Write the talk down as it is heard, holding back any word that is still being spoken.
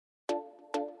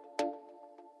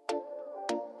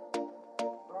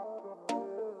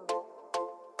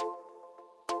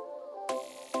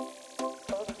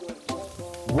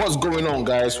What's going on,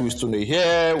 guys? Who is Tunde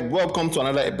here? Welcome to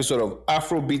another episode of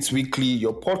Afrobeats Weekly,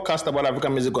 your podcast about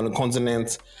African music on the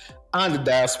continent and the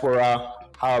diaspora.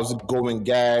 How's it going,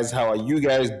 guys? How are you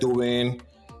guys doing?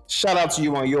 Shout out to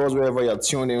you and yours wherever you're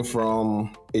tuning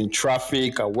from, in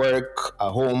traffic, at work, at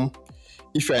home.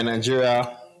 If you're in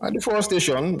Nigeria, at the phone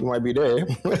station, you might be there.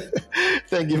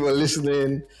 Thank you for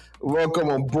listening. Welcome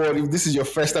on board. If this is your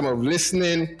first time of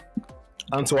listening,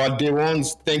 and to our day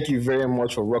ones, thank you very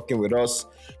much for rocking with us.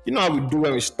 You know how we do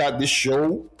when we start this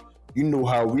show. You know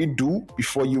how we do.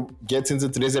 Before you get into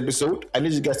today's episode, I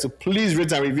need you guys to please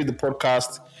rate and review the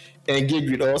podcast,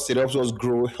 engage with us. It helps us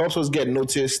grow, helps us get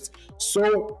noticed.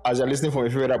 So, as you're listening from your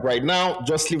favorite app right now,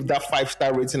 just leave that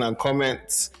 5-star rating and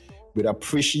comment. We'd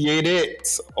appreciate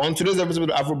it. On today's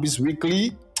episode of Afrobeats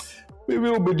Weekly, we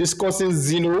will be discussing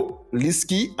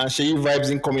Zinoleesky and Seyi Vibez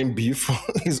incoming beef.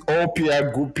 It's all PR,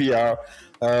 good PR.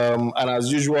 And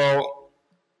as usual,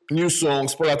 new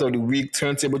songs, spoiler of the week,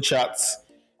 turntable chats,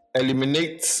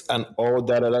 eliminate, and all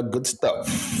that other good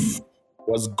stuff.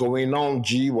 What's going on,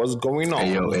 G? What's going on?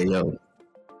 Hey,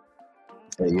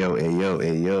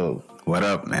 yo. What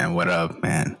up, man?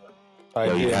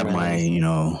 Yo, you have my,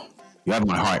 you have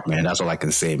my heart, man. That's all I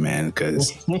can say, man.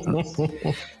 Because,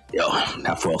 yo,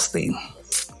 that frost thing,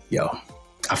 yo,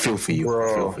 I feel for you.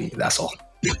 Bro. I feel for you. That's all.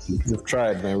 We've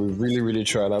tried, man. We've really, really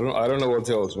tried. I don't know what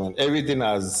else, man. Everything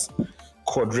has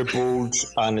quadrupled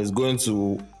and is going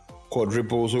to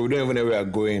quadruple, so we don't even know where we are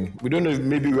going. We don't know if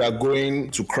maybe we are going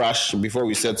to crash before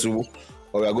we settle,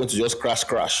 or we are going to just crash.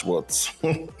 But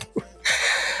we're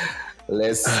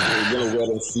gonna wait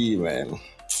and see, man.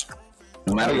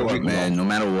 No matter what, man. No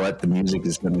matter what, the music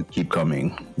is gonna keep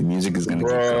coming. The music is gonna keep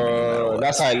coming.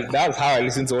 That's how I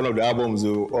listen to one of the albums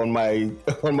on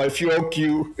my fuel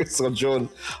queue. So John,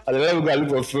 I never got look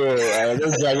for fuel. I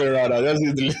just driving around. I just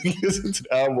need to listen to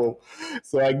the album.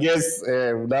 So I guess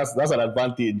that's an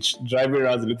advantage. Driving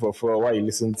around to look for fuel while you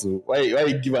listen to why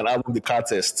you give an album the car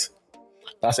test.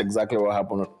 That's exactly what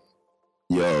happened.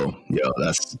 Yo,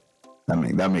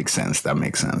 that makes sense. That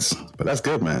makes sense. But that's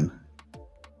good, man.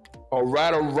 All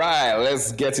right.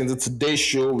 Let's get into today's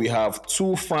show. We have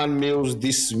 2 fan mails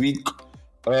this week.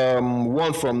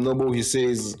 One from Noble. He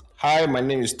says, "Hi, my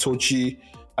name is Tochi.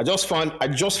 I just found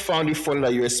it funny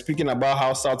that you were speaking about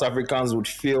how South Africans would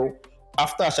feel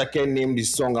after Ashake named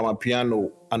his song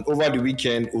Amapiano, and over the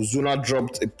weekend, Ozuna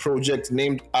dropped a project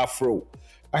named Afro.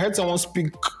 I heard someone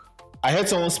speaking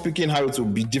how it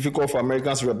would be difficult for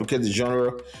Americans to replicate the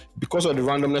genre because of the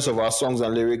randomness of our songs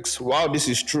and lyrics. While this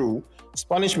is true,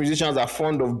 Spanish musicians are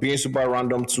fond of being super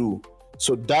random too.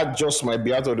 So that just might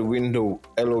be out of the window,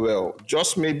 LOL.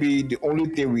 Just maybe the only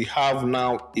thing we have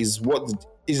now is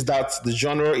that the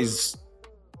genre is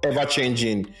ever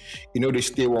changing. They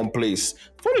stay one place.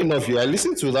 Funny enough, I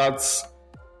listened to that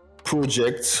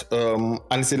project, and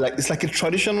it's like a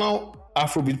traditional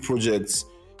Afrobeat project.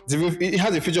 It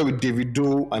has a feature with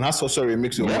Davido and has also a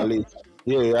remix with Male.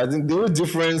 Yeah, I think the only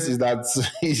difference is that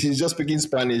he's just speaking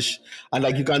Spanish, and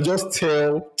you can just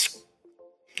tell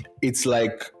it's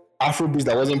like Afrobeat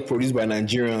that wasn't produced by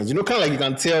Nigerians. Kind of you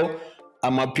can tell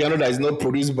Amapiano that is not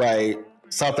produced by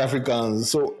South Africans.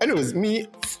 So, anyways, me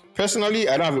personally,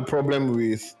 I don't have a problem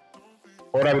with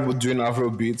other people doing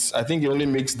Afrobeats. I think it only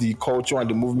makes the culture and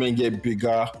the movement get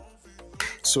bigger.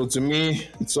 So to me,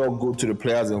 it's all good to the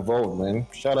players involved, man.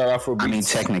 Shout out Afrobeats. I mean,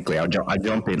 technically, I'll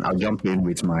jump in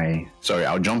with my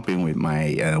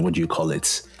what do you call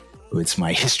it? With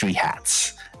my history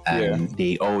hats.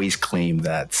 They always claim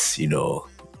that,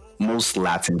 most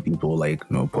Latin people, like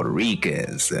Puerto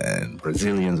Ricans and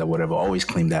Brazilians or whatever, always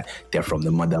claim that they're from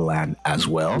the motherland as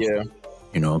well. Yeah.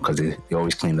 Because they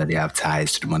always claim that they have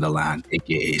ties to the motherland,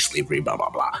 aka slavery, blah blah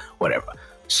blah, whatever.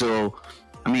 So,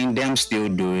 I mean, them still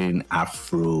doing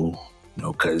Afro,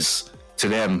 because to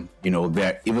them,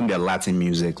 their Latin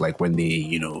music, like when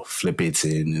they, flip it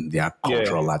in their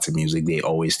cultural Latin music, they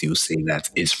always still say that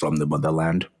it's from the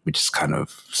motherland, which is kind of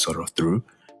sort of true.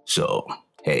 So,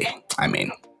 hey,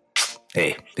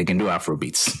 they can do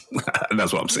Afrobeats.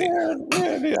 That's what I'm saying.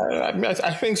 Yeah.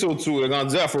 I think so too. They're going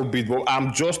to do Afrobeat, but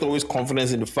I'm just always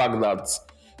confident in the fact that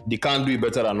they can't do it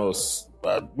better than us.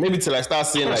 Maybe till I start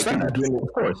seeing of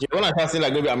course. When I start seeing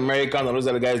maybe Americans and those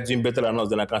other guys doing better than us,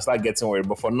 then I can start getting worried.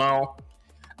 But for now,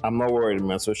 I'm not worried,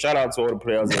 man. So shout out to all the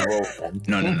players involved.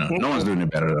 No. No one's doing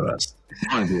it better than us.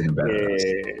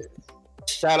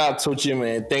 Shout out Tochi,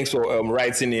 man. Thanks for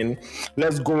writing in.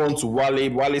 Let's go on to Wale.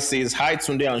 Wale says, "Hi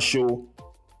Tunde and show.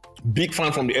 Big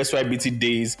fan from the SYBT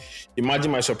days.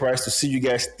 Imagine my surprise to see you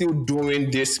guys still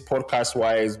doing this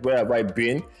podcast-wise. Where have I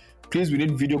been? Please, we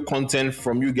need video content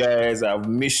from you guys. I've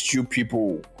missed you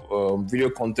people." video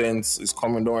content is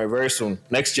coming. Don't worry, very soon.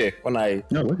 Next year,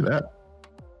 No, look at that.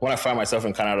 When I find myself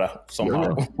in Canada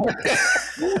somehow.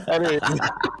 Anyway,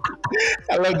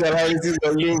 I love the analysis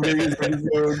of Lil Baby's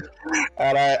episode.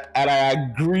 And I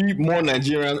agree more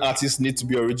Nigerian artists need to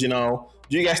be original.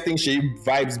 Do you guys think Seyi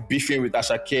Vibez beefing with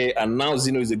Ashake and now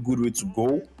Zino is a good way to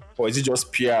go? Or is it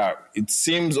just PR? It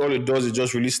seems all it does is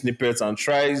just release snippets and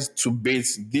tries to bait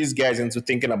these guys into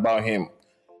thinking about him.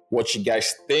 What you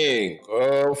guys think?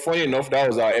 Funny enough, that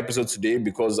was our episode today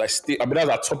because that's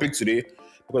our topic today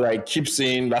because I keep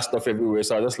seeing that stuff everywhere.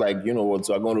 So I was just like, you know what?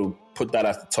 So I'm going to put that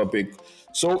as the topic.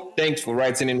 So thanks for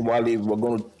writing in, Wally. We're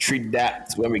going to treat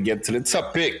that when we get to the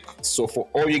topic. So for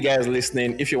all you guys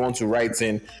listening, if you want to write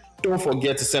in, don't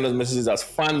forget to send us messages at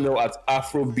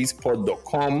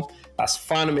fanmail@afrobeatspod.com. That's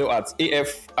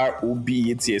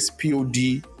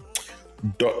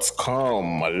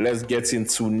fanmail@afrobeatspod.com. Let's get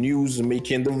into news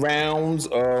making the rounds.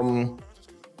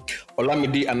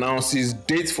 Olamide announces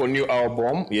date for new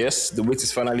album. Yes, the wait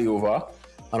is finally over.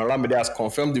 And Olamide has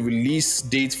confirmed the release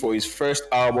date for his first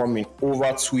album in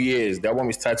over 2 years. The album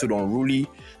is titled Unruly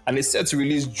and it's set to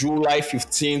release July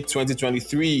 15,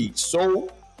 2023. So,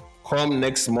 come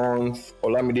next month,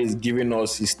 Olamide is giving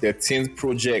us his 13th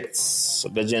project. So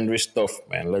legendary stuff,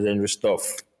 man. Legendary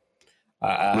stuff.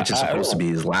 Which is supposed to be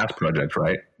his last project,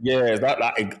 right? Yeah,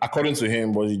 that according to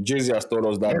him, but Jay-Z has told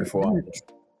us that before.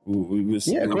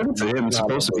 According to him, it's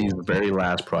supposed to be his very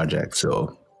last project.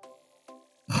 So,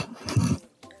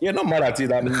 yeah, not mad at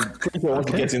it. I mean, pretty sure wants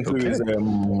to get into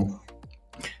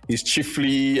his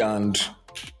chiefly and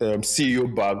CEO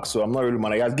bag. So I'm not really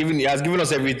mad. He has given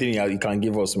us everything he can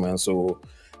give us, man. So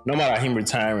no matter him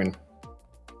retiring.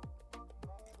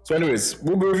 So, anyways,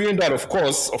 we'll be reviewing that, of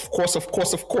course.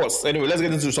 Anyway, let's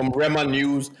get into some Rema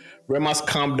news. Rema's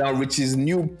Calm Down reaches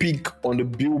new peak on the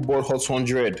Billboard Hot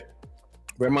 100.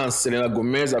 Rema and Selena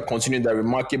Gomez are continuing their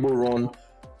remarkable run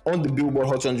on the Billboard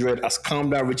Hot 100 as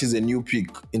Calm Down reaches a new peak.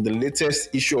 In the latest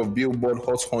issue of Billboard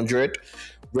Hot 100,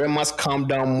 Rema's Calm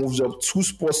Down moves up 2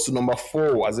 spots to number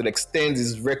 4 as it extends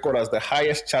its record as the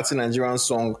highest charting Nigerian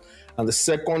song and the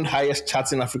second highest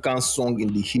charting African song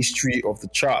in the history of the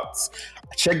charts.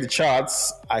 I checked the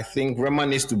charts. I think Rema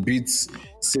needs to beat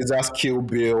Caesar's Kill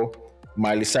Bill,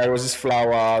 Miley Cyrus's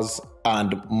Flowers,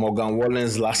 and Morgan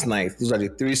Wallen's Last Night. Those are the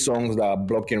 3 songs that are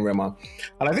blocking Rema.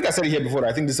 And I think I said it here before,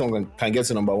 I think this song can get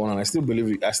to number 1, and I still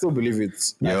believe it. I feel like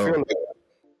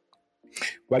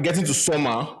we're getting to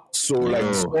summer, so like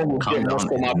the song will get more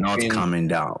summer. Not coming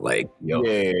down. Like,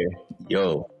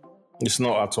 it's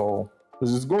not at all.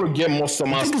 Because it's going to get more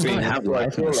summer. It's going to have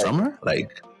life in the summer?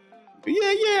 Like,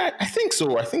 yeah, I think so.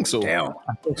 Damn. I think so.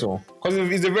 Because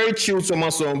it's a very chill summer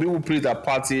song. People play it at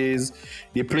parties.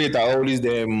 They play it at all these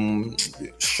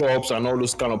shops and all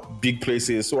those kind of big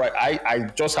places. So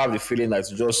I just have the feeling that it's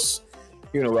just,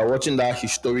 we're watching that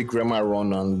historic Rema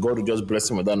run and God will just bless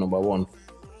him with that number 1.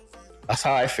 That's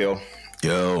how I feel.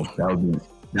 Yo, that would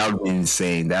be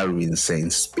insane. That would be insane.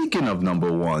 Speaking of number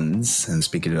 1s and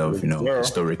speaking of,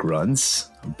 historic runs,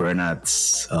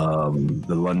 Bernat's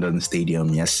the London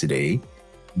Stadium yesterday.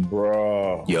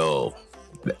 Bro. Yo,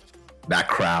 that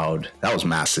crowd, that was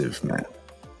massive, man.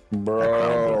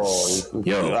 Bro.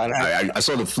 I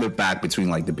saw the flip back between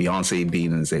like the Beyonce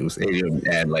beat and the stadium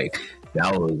and like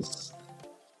that was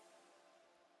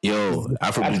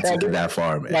Afrobeat took it that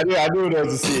far, man. I don't know what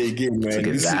to say again, man.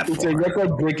 It's a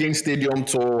record-breaking stadium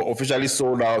tour, officially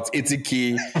sold out,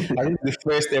 80K. I think the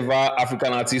first ever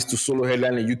African artist to solo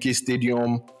headline a UK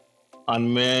stadium.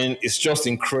 And man, it's just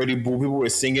incredible. People were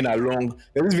singing along.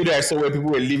 There's this video I saw where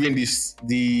people were leaving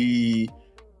the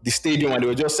stadium and they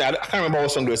were just saying, I can't remember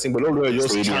what song they were singing, but all they were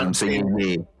just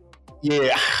chanting.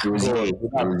 Yeah.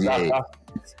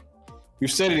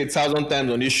 We've said it 1,000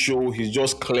 times on this show. He's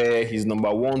just clear. He's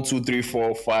number 1, 2, 3,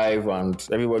 4, 5, and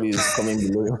everybody is coming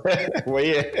below him. But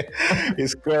yeah,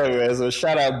 it's clear, man. So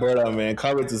shout out, brother, man.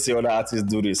 Can't wait to see other artists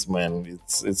do this, man.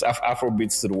 It's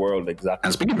Afrobeats to the world, exactly.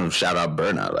 And speaking of shout out,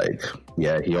 Burna,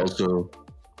 he also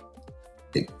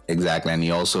exactly, and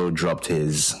he also dropped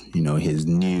his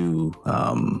new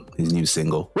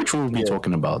single, which we'll be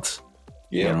talking about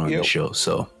on the show.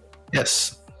 So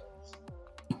yes.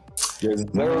 Yes,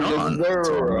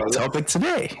 topic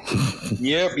today.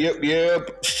 Yep.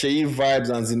 Seyi Vibez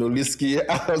and Zinoleesky.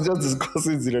 I was just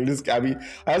discussing Zinoleesky. I mean,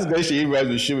 I was going Seyi Vibez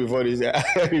with show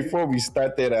before we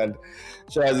started, and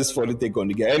she has this funny take on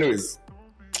the guy. Anyways,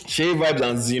 Seyi Vibez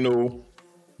and Zino,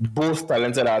 both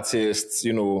talented artists.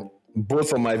 Both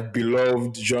from my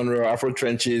beloved genre, Afro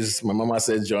Trenches. My mama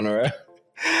said genre.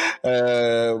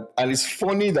 And it's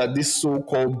funny that this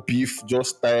so-called beef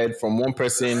just started from one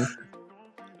person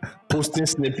posting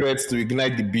snippets to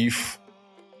ignite the beef,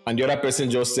 and the other person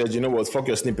just said, you know what, fuck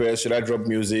your snippets, should I drop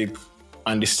music?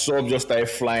 And the sub just started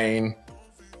flying,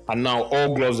 and now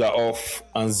all gloves are off,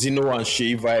 and Zino and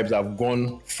Seyi Vibez have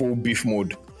gone full beef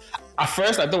mode. At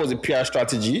first, I thought it was a PR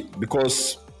strategy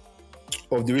because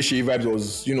of the way Seyi Vibez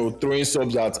was, throwing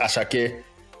subs at Ashake,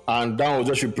 and Dan was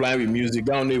just replying with music.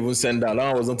 Dan didn't even send that.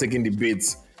 Dan was not taking the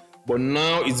baits. But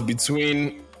now it's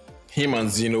between him and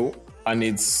Zino, and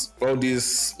it's all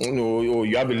this, oh,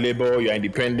 you have a label, you're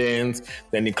independent,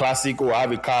 then the classic, oh, I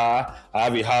have a car, I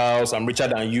have a house, I'm richer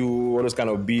than you, all those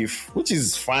kind of beef, which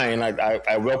is fine.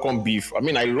 I welcome beef. I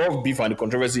mean, I love beef and the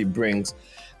controversy it brings,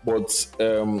 but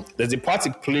there's a part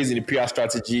it plays in the PR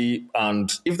strategy,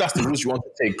 and if that's the route you want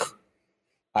to take,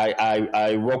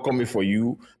 I welcome it for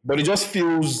you. But it just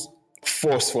feels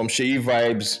forced from Seyi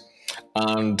Vibez,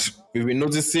 and we've been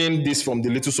noticing this from the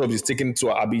little subs he's taken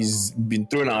to Abi's been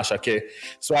thrown at Ashake.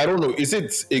 So I don't know, is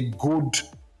it a good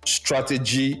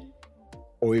strategy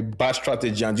or a bad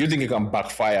strategy? And do you think it can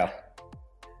backfire?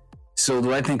 So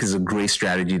do I think it's a great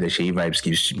strategy that Seyi Vibez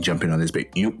keeps jumping on this? But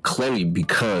clearly,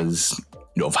 because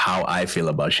of how I feel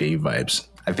about Seyi Vibez,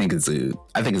 I think it's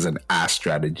an ass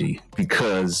strategy,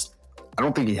 because I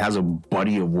don't think he has a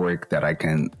body of work that I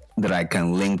can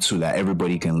link to, that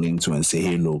everybody can link to and say,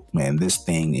 hey, look, man, this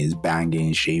thing is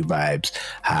banging. Seyi Vibez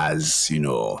has,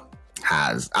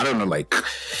 I don't know, like,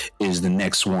 is the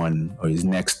next one or is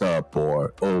next up,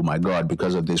 or, oh my God,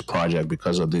 because of this project,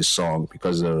 because of this song,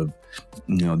 because of,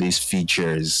 these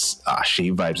features,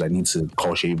 Seyi Vibez, I need to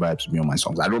call Seyi Vibez to be on my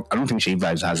songs. I don't think Seyi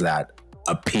Vibez has that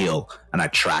appeal and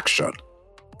attraction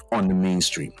on the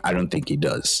mainstream. I don't think he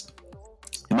does.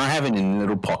 He might have it in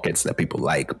little pockets that people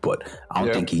like, but I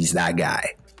don't think he's that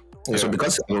guy. Yeah. So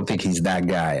because I don't think he's that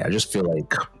guy, I just feel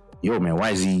like, yo, man,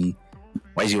 why is he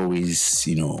always,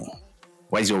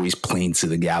 why is he always playing to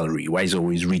the gallery? Why is he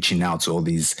always reaching out to all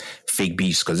these fake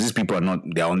beefs? Because these people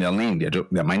they're on their lane.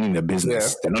 They're minding their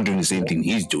business. Yeah. They're not doing the same thing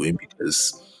he's doing,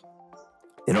 because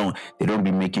they don't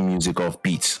be making music off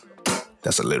beats.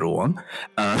 That's a little one.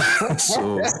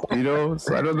 So I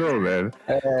don't know, man.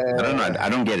 I don't know. I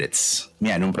don't get it.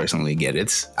 Me, I don't personally get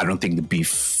it. I don't think the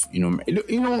beef,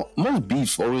 most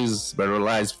beef always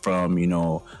relies from,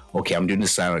 okay, I'm doing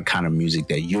this kind of music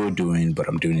that you're doing, but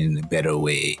I'm doing it in a better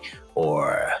way.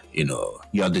 Or,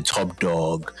 you're the top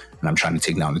dog and I'm trying to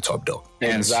take down the top dog.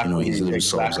 Exactly. His little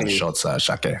songs and shots are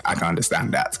Shake. I can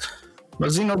understand that. But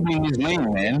Zino being his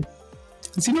lane, man.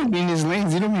 Zino being his lane,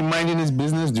 Zino be minding his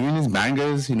business, doing his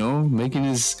bangers, making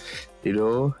his,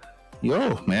 making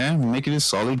his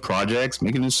solid projects,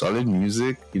 making his solid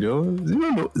music,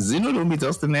 Zino don't be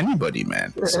trusting anybody,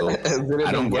 man. So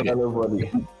I don't get it.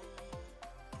 Nobody.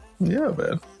 Yeah,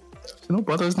 man. Zino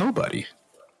bothers nobody.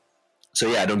 So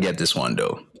yeah, I don't get this one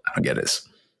though. I don't get this.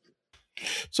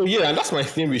 So yeah, and that's my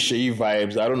thing with Seyi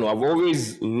Vibez. I don't know. I've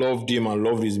always loved him and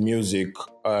loved his music,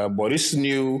 but this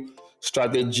new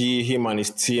strategy him and his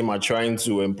team are trying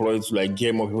to employ to like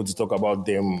get more people to talk about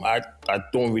them, I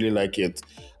don't really like it.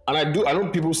 And I know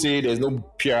people say there's no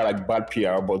PR like bad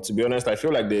PR, but to be honest, I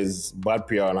feel like there's bad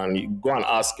PR. And you go and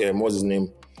ask what's his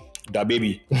name, Da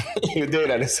Baby. You know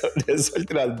that there's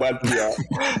something that's bad PR.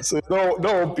 So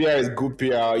no PR is good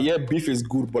PR. Yeah, beef is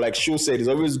good, but like Sho said, it's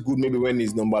always good maybe when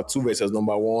it's number 2 versus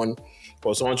number 1,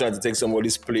 or someone trying to take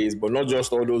somebody's place, but not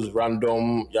just all those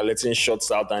random, you're letting shots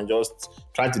out and just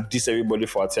trying to diss everybody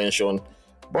for attention.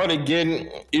 But again,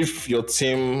 if your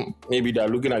team, maybe they're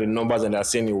looking at the numbers and they're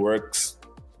saying it works,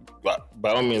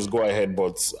 by all means, go ahead.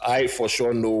 But I for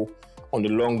sure know on the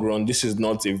long run, this is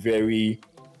not a very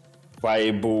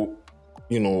viable,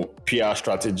 PR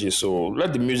strategy. So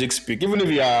let the music speak. Even if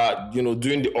you are,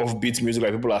 doing the offbeat music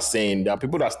like people are saying, there are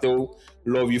people that still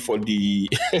love you for the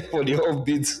for the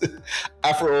offbeats,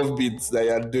 Afro offbeats that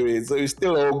you're doing. So it's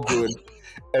still all good.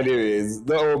 Anyways,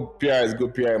 the whole PR is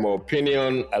good PR in my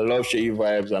opinion. I love Seyi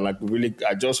Vibez, and I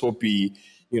just hope he,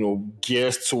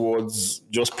 gears towards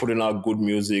just putting out good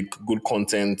music, good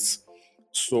content.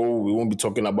 So we won't be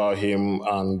talking about him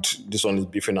and this one is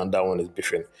beefing and that one is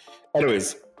beefing.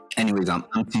 Anyways, I'm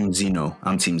Team Zino.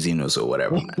 I'm Team Zino, so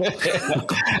whatever.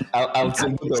 I'll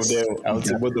team both of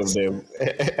them.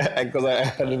 Because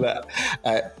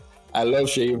I love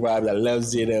Seyi Vibez. I love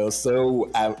Zino. So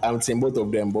I'm team both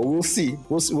of them. But we'll see.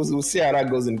 We'll see how that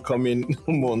goes in coming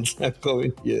months and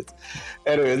coming years.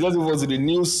 Anyways, let's move on to the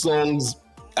new songs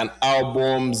and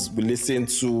albums we listened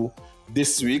to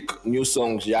this week. New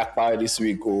songs, Yakpa this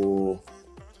week. Oh,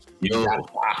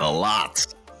 a lot.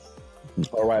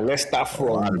 All right, let's start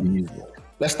from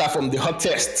Let's start from the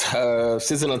hottest.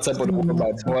 Sitting on top of the world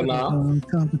by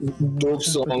Burna. Dope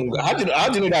song. How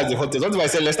do you know that's the hottest? What if I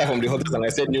said let's start from the hottest and I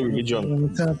said New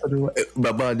Religion?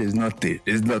 Baba, there's nothing.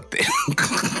 There's nothing.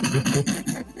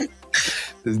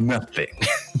 There's nothing.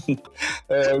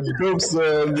 Dope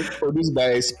song produced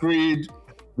by Screed.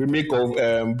 Remake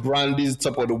of Brandy's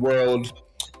Top of the World.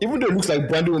 Even though it looks like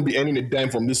Brandy won't be earning a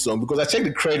dime from this song, because I checked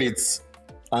the credits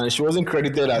and she wasn't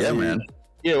credited as on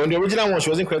the original one she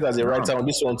wasn't credited as a writer. On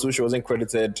this one too she wasn't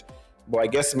credited, but I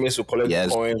guess Miss will collect the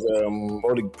coins.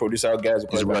 All the producer guys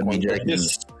will collect the coins.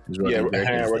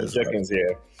 Rodney Jenkins.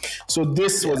 So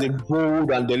this was a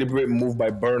bold and deliberate move by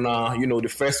Burna. You know, the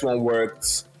first one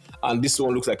worked, and this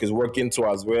one looks like it's working too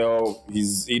as well.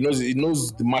 He knows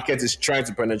the market is trying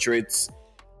to penetrate.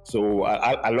 So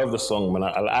I love the song, man.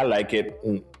 I like it.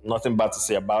 Nothing bad to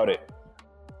say about it.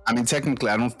 I mean,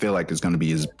 technically, I don't feel like it's going to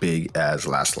be as big as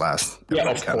Last. Yeah,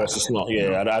 of course it's not.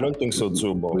 Yeah, I don't think so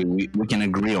too. But we can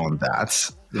agree on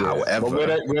that. Yeah. However,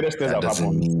 that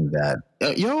doesn't mean that.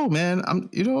 Yo, man,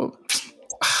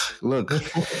 look,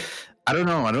 I don't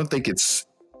know. I don't think it's.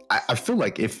 I feel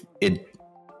like if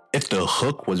the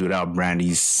hook was without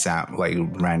Brandy's sound, like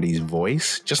Brandy's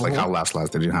voice, just like how Last they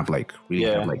didn't have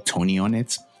have like Tony on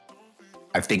it,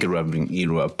 I think it would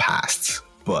have passed.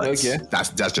 But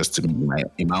that's just to me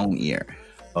in my own ear.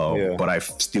 But I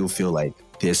still feel like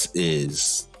this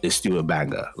is still a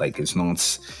banger. Like it's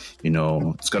not,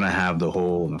 it's gonna have the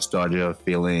whole nostalgia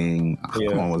feeling.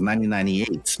 Come on, it was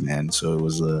 1998, man. So it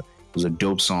was a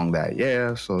dope song that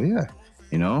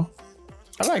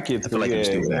I like it. I feel like it's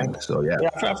still bang. So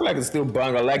I feel like it's still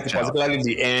bang. I like particularly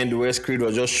the end where Screed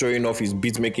was just showing off his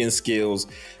beat making skills.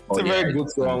 It's a very good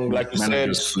song, like you said.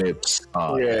 Just flips.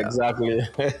 Exactly.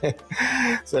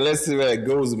 So let's see where it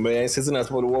goes, man. Sitting at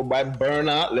the World by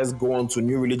Burna. Let's go on to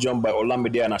New Religion by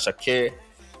Olamide and Asake.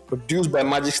 Produced by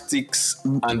Magic Sticks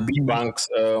and B Banks.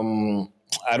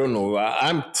 I don't know.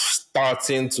 I'm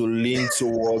starting to lean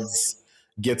towards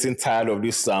getting tired of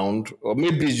this sound, or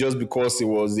maybe it's just because it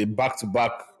was a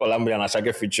back-to-back Olamide and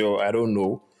Asake feature. I don't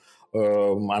know.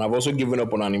 And I've also given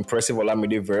up on an impressive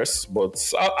Olamide verse,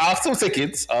 but I'll still take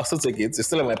it. It's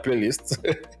still on my playlist.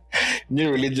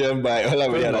 New Religion by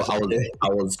Olamide and Asake.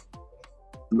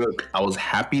 I was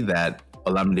happy that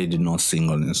Olamide did not sing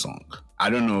on this song. I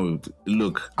don't know.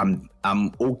 Look, I'm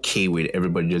okay with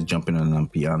everybody just jumping on a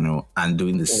piano and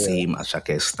doing the same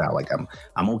Asake style. Like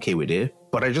I'm okay with it,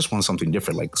 but I just want something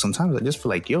different. Like sometimes I just feel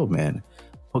like, yo, man,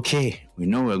 okay, we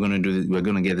know we're gonna do this. We're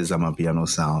gonna get this piano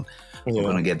sound. We're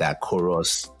gonna get that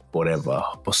chorus, whatever.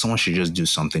 But someone should just do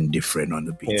something different on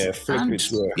the beat.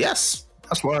 Yes,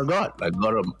 that's what I got. I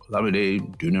got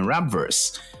Olamide doing a rap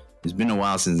verse. It's been a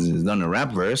while since he's done a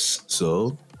rap verse,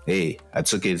 so hey, I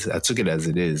took it as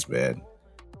it is, man.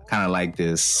 Kind of like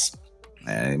this.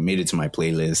 I made it to my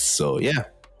playlist. So yeah,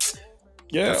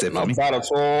 that's it. Not bad at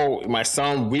all. It might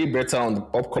sound way better on the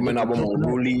upcoming album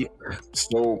Unruly.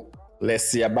 So let's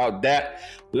see about that.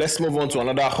 Let's move on to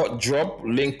another hot drop.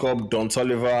 Link Up, Don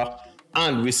Toliver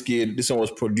and Wizkid. This one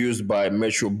was produced by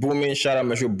Metro Boomin. Shout out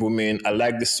Metro Boomin. I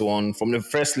like this one. From the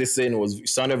first listen, it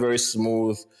sounded very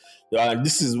smooth.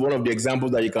 This is one of the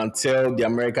examples that you can tell the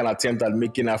American attempt at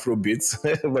making Afro beats,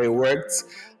 but it worked.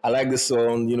 I like the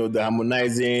song, the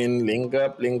harmonizing, link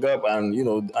up, and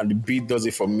and the beat does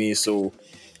it for me. So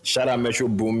shout out Metro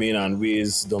Boomin and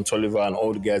Wiz, Don Toliver, and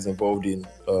all the guys involved in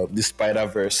this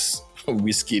Spider-Verse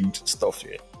Wizkid stuff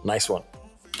here. Nice one.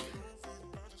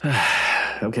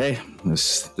 Okay,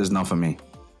 this is not for me.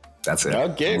 That's it.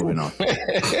 Okay. Moving on.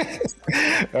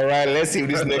 All right, let's see if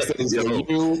this next one is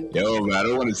for you. Yo, man, I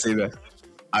don't want to say that.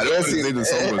 I don't want to say the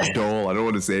song was dull. I don't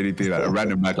want to say anything. I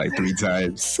ran it back like 3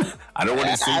 times. I don't want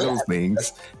to say those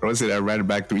things. I don't want to say that I ran it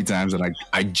back 3 times and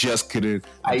I just couldn't.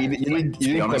 You didn't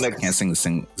connect. I can't sing a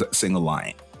single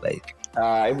line. Like,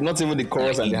 not even the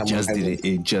chorus and the harmony.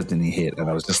 It just didn't hit. And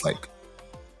I was just like,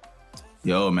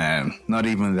 yo, man, not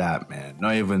even that, man.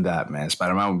 Not even that, man.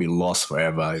 Spider-Man would be lost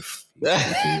forever if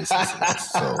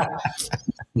so.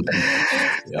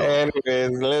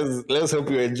 Anyways, let's hope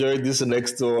you enjoyed this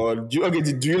next one. Do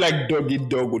you like Doggy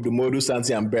Dog with the Modu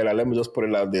Santi and Bella? Let me just put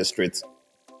it out there straight.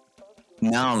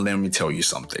 Now let me tell you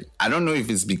something. I don't know if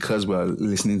it's because we're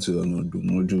listening to the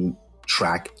Modu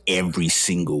track every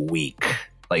single week.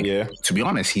 Like, to be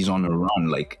honest, he's on a run.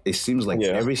 Like, it seems like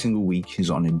every single week he's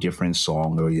on a different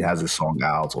song or he has a song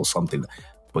out or something.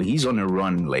 But he's on a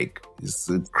run. Like, it's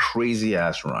a crazy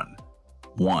ass run.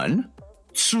 1,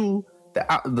 2,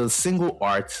 the single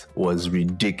art was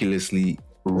ridiculously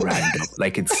random.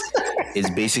 Like it's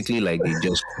basically like they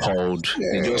just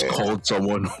called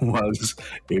someone who has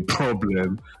a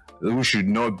problem who should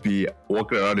not be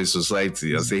walking around in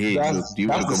society and say, "Hey, look, do you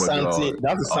want to come on?"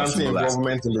 That's the Santi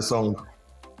involvement in the song.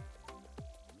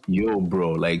 Yo,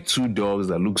 bro, like two dogs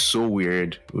that look so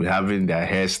weird with having their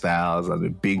hairstyles and the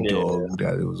big dog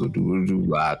that was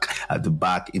black at the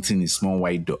back eating a small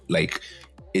white dog. Like,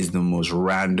 it's the most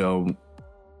random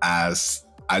as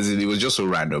it was just so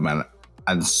random,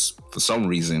 and for some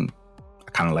reason,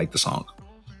 I kind of like the song.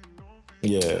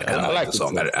 Yeah, I like the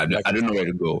song. I don't know where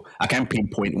to go. I can't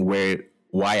pinpoint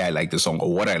why I like the song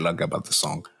or what I like about the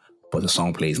song, but the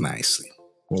song plays nicely.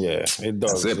 Yeah, it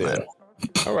does. That's it, man.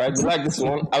 All right, you like this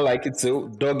one? I like it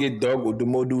too. Dog Eat Dog,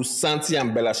 Odumodu, Santi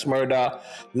and Bella Shmurda.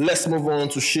 Let's move on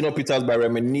to Shino Peters by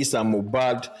Reminisce and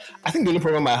Mobad. I think the only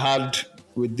problem I had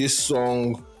with this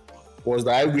song was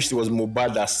that I wished it was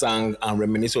Mobad that sang and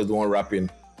Reminisce was the one rapping.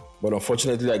 But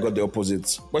unfortunately, I got the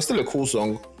opposite. But still a cool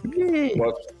song.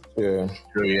 But yeah.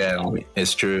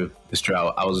 It's true. It's true.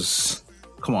 I was,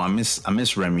 come on, I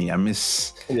miss Remy. I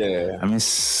miss the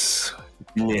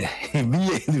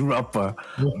rapper.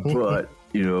 But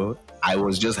I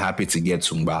was just happy to get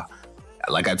Tumba.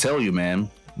 Like I tell you, man,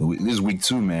 this week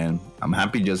 2, man, I'm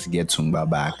happy just to get Tumba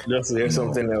back. Just to hear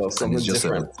something else, something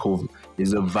different.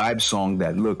 It's a vibe song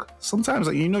that, look, sometimes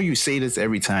you say this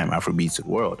every time, Afrobeat to the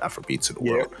world.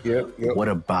 Yeah. What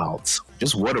about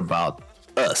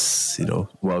us,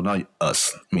 well, not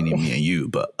us, meaning me and you,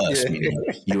 but us, meaning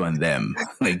you and them.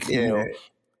 Like,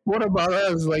 what about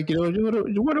us? Like,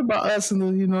 what about us in the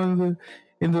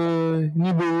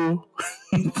Nibo?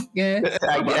 I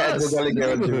guess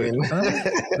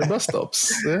the bus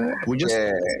stops. We just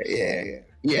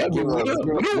we don't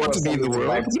want to be in the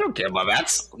world. We don't care about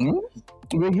that.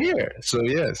 We're here. So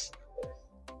yes.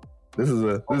 This is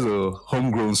a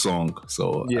homegrown song.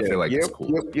 So I feel like it's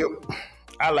cool. Yep.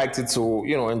 I liked it too,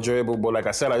 enjoyable. But like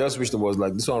I said, I just wish there was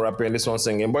like this one rapping, this one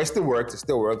singing. But it still worked.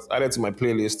 Added to my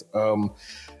playlist.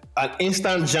 An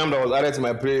instant jam that was added to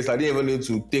my playlist. I didn't even need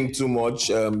to think too much.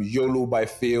 YOLO by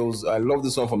Fails. I love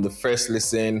this one from the first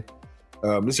listen.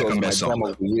 This was my jam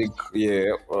of the week.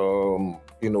 Yeah.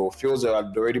 Fails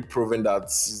had already proven that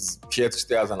he's here to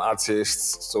stay as an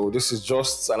artist. So this is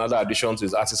just another addition to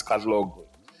his artist catalog.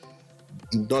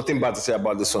 Nothing bad to say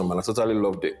about this one, man. I totally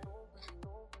loved it.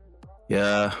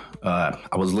 Yeah,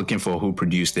 I was looking for who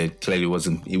produced it. Clearly, it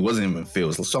wasn't even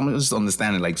Phils. So I'm just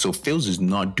understanding, like, so Phils is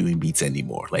not doing beats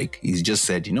anymore. Like, he's just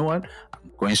said, you know what?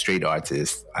 I'm going straight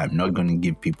artist. I'm not going to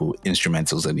give people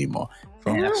instrumentals anymore.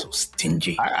 That's so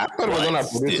stingy. I thought it was going to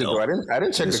produce it, though. I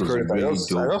didn't check the credit. I just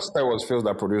thought it was Phils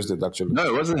that produced it, actually. No,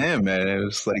 it wasn't him, man. It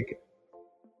was like,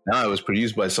 no, it was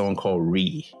produced by someone called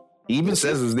Ree. He even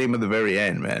says his name at the very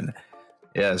end, man.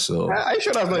 Yeah, so I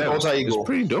should have like alter ego. It's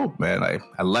pretty dope, man. I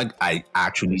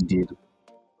actually did.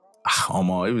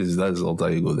 That's alter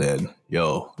ego then.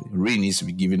 Yo, Ray needs to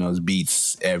be giving us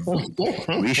beats every.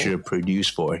 We should produce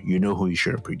for. You know who you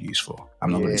should produce for.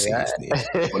 I'm not going to say his name.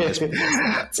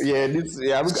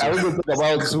 I was going to talk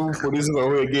about who producing for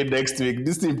who again next week.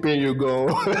 This thing pay you go.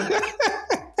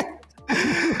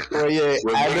 Well, yeah,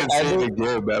 we're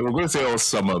going to say all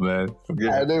summer, man.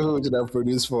 I know who should have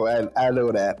produced for. I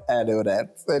know that.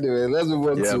 Anyway, let's move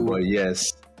on to. Yeah, but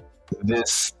yes,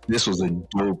 this was a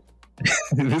dope.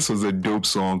 This was a dope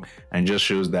song, and just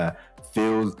shows that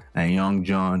Phil and Young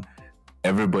John,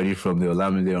 everybody from the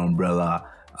Olamide umbrella,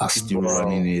 are still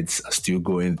running it, are still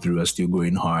going through, are still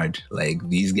going hard. Like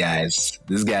these guys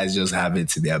just have it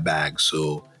to their bag.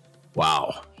 So.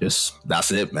 Wow,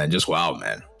 that's it, man. Just wow,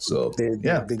 man. So they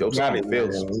got it, man.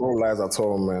 No lies at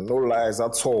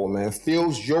all, man.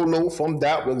 Feels YOLO. From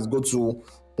that, let's go to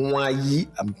Unwayi.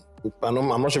 I'm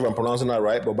not sure if I'm pronouncing that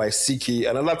right, but by CK.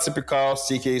 Another typical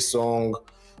CK song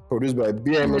produced by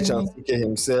BMH and CK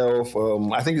himself.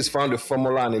 I think he's found the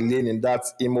formula and a lane in that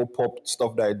emo pop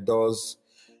stuff that it does,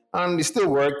 and it still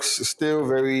works. It's still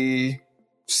very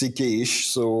CK-ish.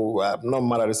 So I'm not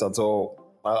mad at this at all.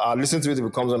 I'll listen to it if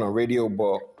it comes on radio,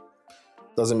 but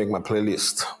doesn't make my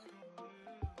playlist.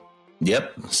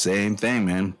 Yep, same thing,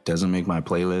 man. Doesn't make my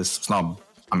playlist. It's not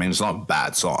a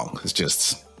bad song. It's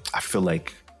just, I feel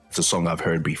like it's a song I've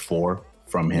heard before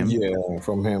from him. Yeah,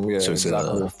 from him, yeah. So it's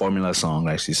a formula song,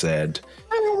 like she said.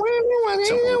 Something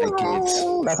like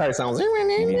it. That's how it sounds.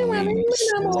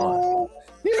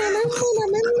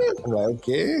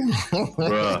 Okay.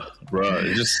 Bruh,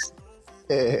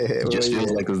 it just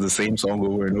feels like it's the same song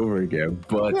over and over again,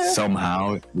 but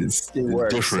somehow it's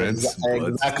different.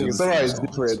 Exactly. Somehow it's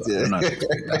different.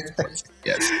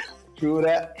 Yes. True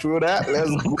that.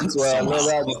 Let's go to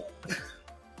another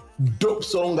dope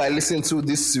song I listened to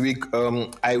this week.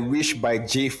 I Wish by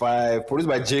J5, produced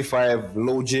by J5,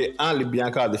 Loj, and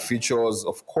Libianca are the features.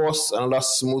 Of course, another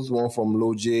smooth one from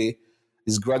Loj.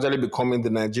 He's gradually becoming the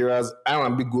Nigeria's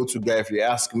R&B go-to guy. If you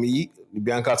ask me,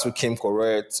 Bianca too came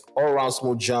correct. All around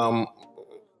smooth jam.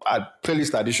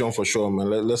 Playlist addition for sure, man.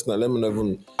 Let me not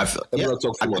even. Let me not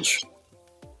talk too much.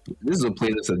 This is a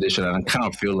playlist edition, and I kind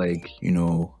of feel like,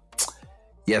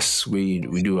 yes, we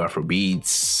do Afro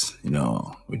beats, we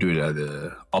do it at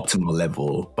the optimal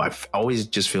level, but I always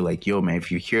just feel like, yo, man,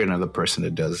 if you hear another person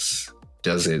that does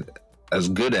it as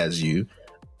good as you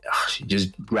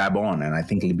just grab on. And I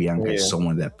think Libianca is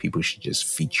someone that people should just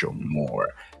feature more.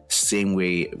 Same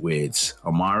way with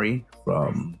Amari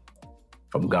from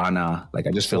Ghana. Like,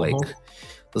 I just feel like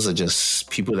those are just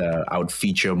people that I would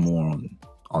feature more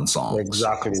on songs.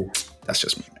 Exactly. That's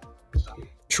just me, man.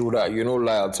 True that. You don't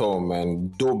lie at all,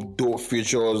 man. Dope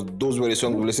features. Those were the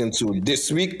songs we listened to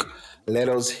this week. Let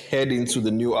us head into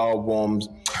the new albums.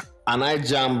 And I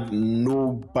jammed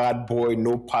No Bad Boy,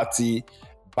 No Party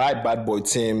by Bad Boy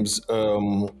Teams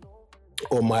on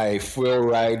my fuel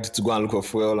ride to go and look for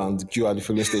fuel and queue at the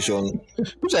filling station,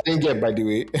 which I didn't get, by the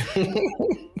way.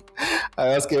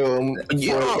 I just came home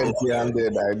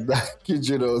empty-handed. I kid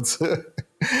you not.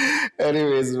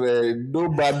 Anyways, man, No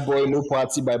Bad Boy, No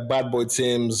Party by Bad Boy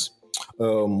Teams.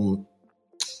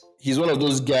 He's one of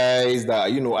those guys that,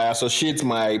 I associate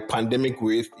my pandemic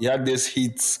with. He had this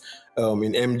hits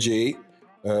in MJ.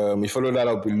 He followed that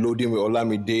up with Loading with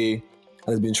Olamide.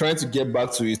 And has been trying to get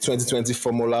back to his 2020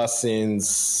 formula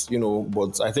since,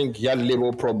 but I think he had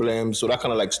label problems. So that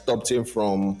kind of like stopped him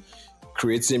from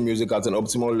creating music at an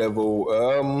optimal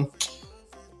level.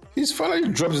 He's finally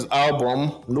dropped his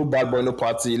album, No Bad Boy, No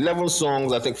Party. 11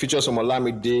 songs, I think, features from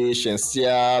Olamide,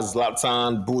 Shensia,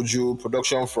 Zlatan, Buju,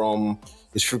 production from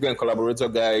his frequent collaborator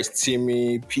guys,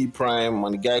 Timmy, P Prime,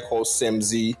 and a guy called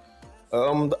Semzi.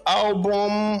 The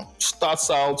album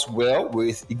starts out well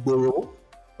with Igboro,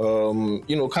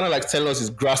 kind of like telling us his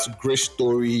grass to grace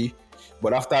story.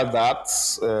 But after that,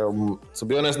 to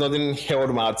be honest, nothing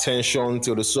held my attention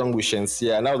till the song with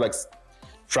Shensia. And that was like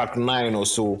track 9 or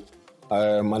so.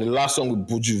 And the last song with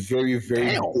Buju, very,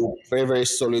 very dope, very, very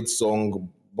solid song.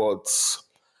 But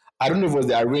I don't know if it was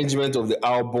the arrangement of the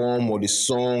album or the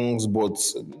songs, but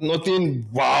nothing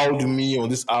wowed me on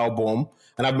this album.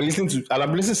 And I've been listening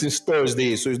since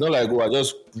Thursday, so it's not like, I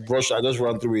just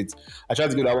run through it. I tried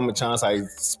to give the album a chance. I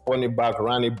spun it back,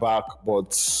 ran it back,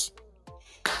 but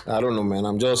I don't know, man.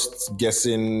 I'm just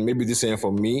guessing. Maybe this ain't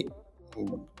for me.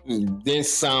 It didn't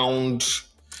sound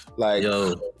like.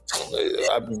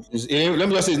 Let me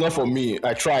just say it's not for me.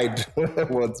 I tried.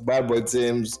 What Bad Boy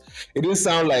Teams? It didn't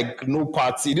sound like No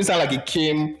Party. It didn't sound like it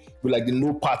came with like the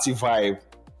No Party vibe.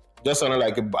 Just sounded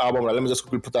like an album. Like, let me just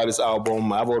quickly put out this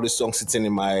album. I have all these songs sitting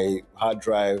in my hard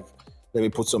drive. Let me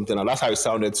put something on. That's how it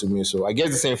sounded to me. So I guess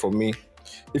the same for me.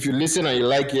 If you listen and you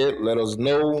like it, let us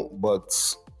know. But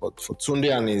for Tunde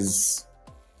and his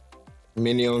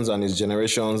minions and his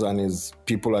generations and his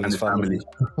people and his family.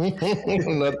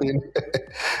 Nothing.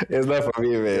 It's not for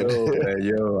me, man.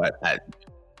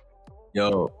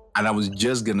 Yo, and I was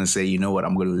just gonna say, you know what?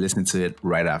 I'm gonna listen to it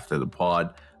right after the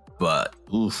pod. But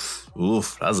oof,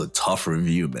 that's a tough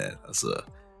review, man. It's a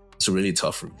really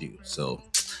tough review. So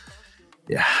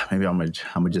yeah, maybe I'm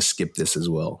gonna just skip this as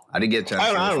well. I didn't get a chance.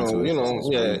 I don't know.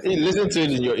 Listen to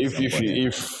it in your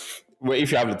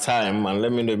if you have the time, and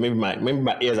let me know. Maybe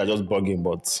my ears are just bugging,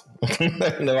 but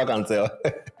never can tell.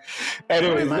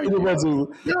 Anyway, let's go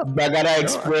to Bagada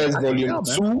Express Volume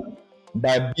 2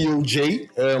 by BOJ.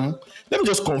 Let me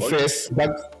just confess,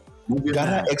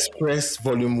 Bagada Express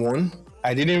Volume 1,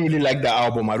 I didn't really like that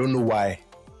album. I don't know why.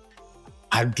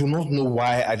 I do not know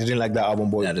why I didn't like that album,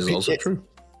 but that is also true.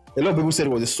 A lot of people said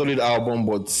it was a solid album,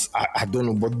 but I don't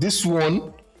know. But this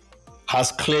one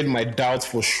has cleared my doubts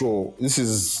for sure. This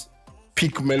is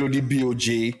peak melody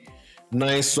BOJ,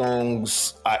 9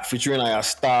 songs featuring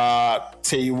Ayastar,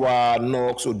 Teiwa,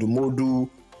 Nox, Odumodu.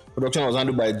 Production was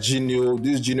handled by Genio.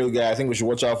 This Genio guy, I think we should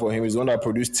watch out for him. He's the one that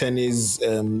produced Tenny's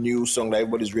new song that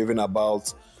everybody's raving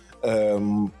about.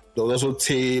 There was also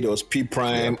Tay, there was P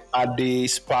Prime, Ade,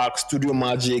 Spark, Studio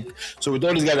Magic. So with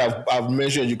all these guys I've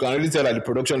mentioned, you can really tell that the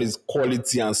production is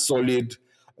quality and solid.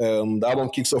 The album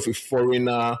kicks off with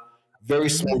Foreigner, very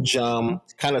smooth jam,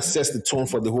 kind of sets the tone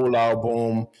for the whole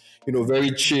album.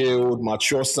 Very chilled,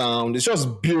 mature sound. It's just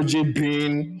BOJ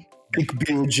being big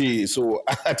BOJ. So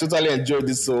I totally enjoyed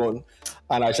this song,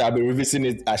 and I shall be revisiting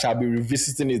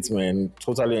it, man.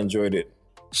 Totally enjoyed it.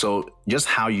 So just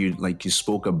how you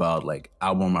spoke about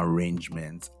album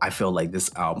arrangement, I felt like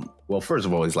this album, well, first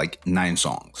of all, it's 9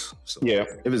 songs. So yeah,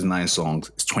 if it's 9 songs,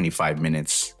 it's 25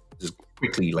 minutes. Just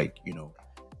quickly,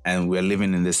 and we're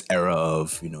living in this era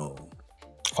of,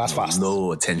 fast,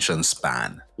 low attention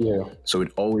span. Yeah. So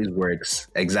it always works.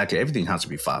 Exactly. Everything has to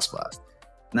be fast.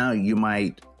 Now you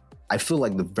might. I feel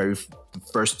like the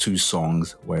first two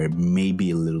songs were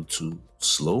maybe a little too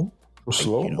slow.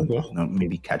 Slow, okay.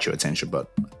 Maybe catch your attention. But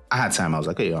I had time. I was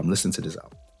like, hey, I'm listening to this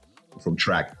album. From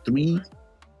track 3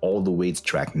 all the way to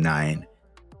track 9,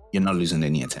 you're not losing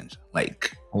any attention.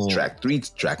 Like track 3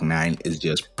 to track 9 is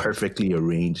just perfectly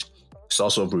arranged. It's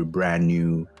also a brand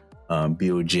new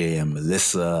BOJ and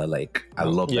Melissa. Like, I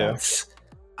love that.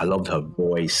 I loved her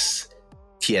voice.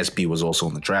 TSP was also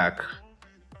on the track.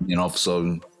 And all of a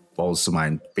sudden falls to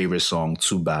my favorite song,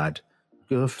 Too Bad.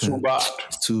 Too Bad.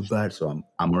 It's Too Bad. So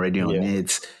I'm already on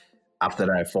it. After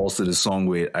that, it falls to the song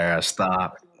with Ira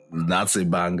Star. That's a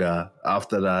banger.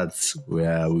 After that,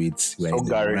 we're in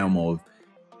the realm of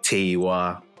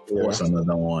Teiwa. What's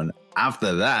another one?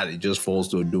 After that, it just falls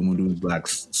to a Dumudu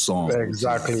Black's song.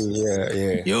 Exactly,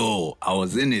 yeah. Yo, I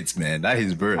was in it, man. That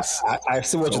is verse. I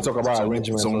see what you talk about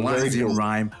arrangement. Some lines didn't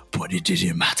rhyme, but it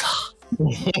didn't matter.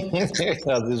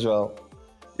 As usual.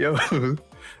 Yo,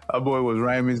 that boy was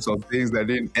rhyming some things that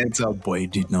didn't enter, but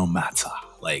it did not matter.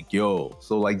 Like, yo,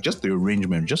 so like just the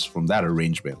arrangement, just from that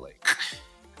arrangement, like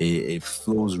it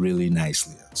flows really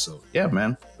nicely. So yeah,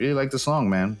 man, really like the song,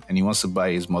 man. And he wants to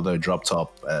buy his mother a drop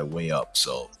top way up.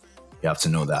 So you have to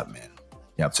know that, man.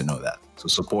 You have to know that. So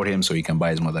support him so he can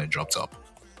buy his mother a drop top.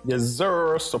 Yes,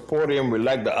 sir. Support him. We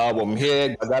like the album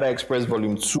here. Gotta Express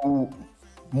Volume 2.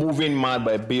 Moving Mad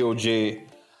by BOJ.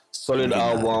 Solid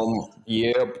album.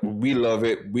 Yep. We love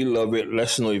it. Let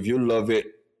us know if you love it.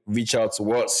 Reach out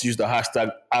to us. Use the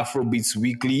hashtag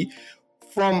AfroBeatsWeekly.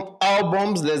 From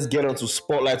albums, let's get on to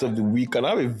Spotlight of the Week. And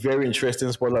I have a very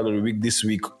interesting Spotlight of the Week this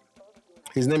week.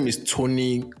 His name is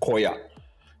Tony Koya.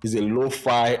 He's a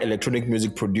lo-fi electronic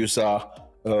music producer.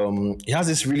 He has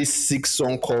this really sick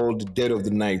song called Dead of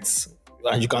the Night.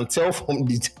 And you can tell from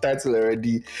the title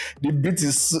already, the beat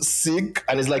is sick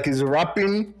and it's like he's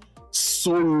rapping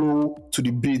so low to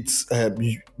the beat.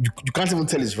 You can't even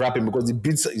tell he's rapping because the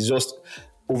beat is just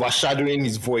overshadowing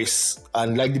his voice.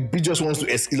 And like the beat just wants to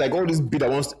escape, like all this beat that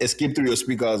wants to escape through your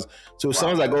speakers. So it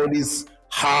sounds like all these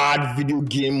hard video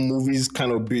game movies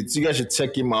kind of beats. You guys should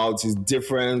check him out. He's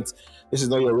different. This is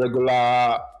not your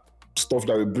regular stuff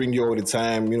that we bring you all the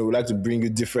time. We like to bring you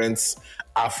different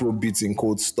Afro beats and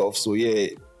code stuff. So yeah,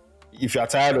 if you're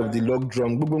tired of the log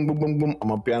drum, boom, boom, boom, boom, boom,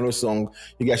 I'm a piano song,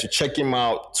 you guys should check him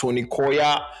out. Tony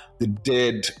Koya, The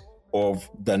Dead of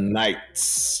the Night.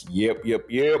 Yep.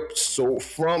 So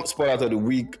from Spotlight of the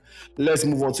Week, let's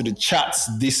move on to the charts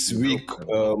this week.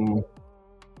 And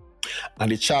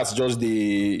the charts just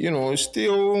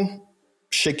still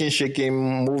shaking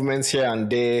movements here and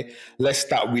there. Let's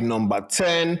start with number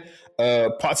 10.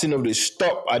 Parting of the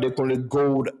Stop, Adekunle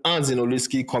Gold and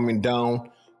Zinoleesky coming down.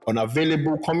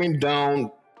 Unavailable coming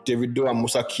down. Davido and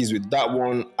Musa Keys with that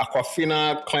one.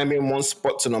 Aquafina climbing one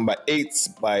spot to number 8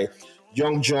 by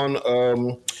Young John.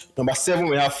 Number 7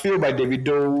 we have Feel by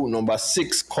Davido. Number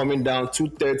 6 coming down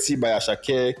 230 by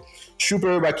Ashake.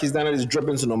 Shupere by Kiss Daniel is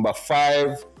dropping to number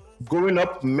 5. Going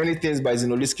up Many Things by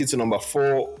Zinoleesky to number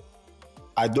 4.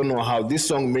 I don't know how this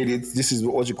song made it. This is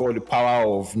what you call the power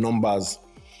of numbers.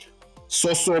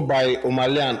 Soso by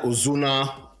Omale and Ozuna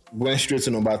went straight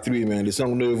to number 3, man. The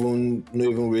song no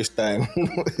even waste time.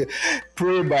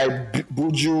 Pray by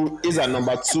Buju is at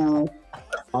number 2.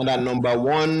 And at number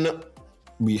 1,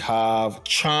 we have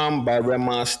Charm by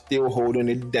Rema still holding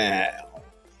it down.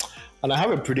 And I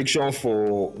have a prediction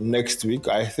for next week.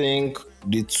 I think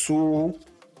the 2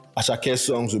 Ashake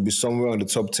songs will be somewhere on the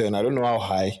top 10. I don't know how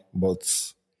high, but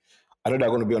I know they're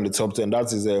going to be on the top 10.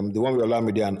 That is the one with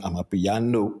Olamide and I'm a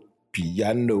piano.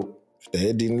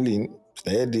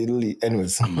 Steadily.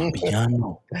 Anyways. I'm a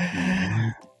piano.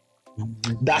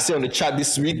 That's it on the chat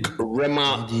this week.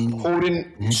 Rema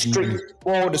holding straight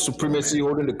all the supremacy,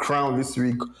 holding the crown this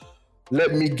week.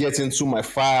 Let me get into my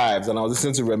 5s. And I was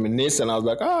listening to Reminisce and I was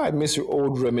like, I miss your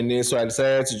old Reminisce. So I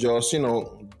decided to just,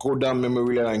 go down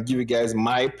memory lane and give you guys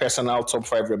my personal top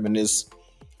 5 Reminisce.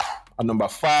 At number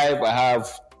 5, I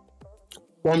have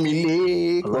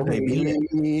Pomile.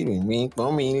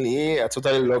 I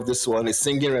totally love this one. It's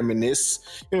singing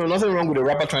Reminisce. Nothing wrong with the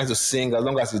rapper trying to sing as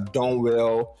long as it's done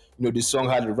well. The song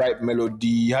had the right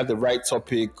melody, had the right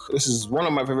topic. This is one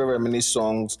of my favorite Reminisce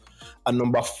songs. At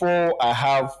number 4, I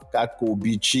have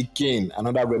Kakobi Chicken,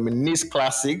 another Reminisce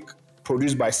classic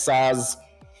produced by Saz.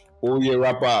 Oh yeah,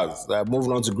 rappers.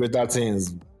 Moving on to greater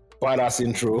things. Badass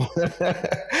intro.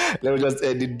 Let me just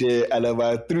edit there. At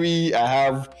number 3, I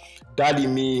have Daddy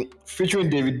Me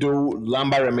featuring Davido.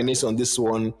 Lamba Reminisce on this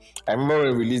one. I remember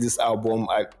when we released this album.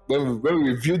 When we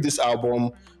reviewed this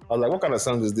album, I was like, what kind of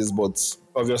sound is this? But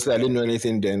obviously, I didn't know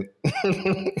anything then.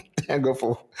 Thank God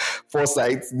for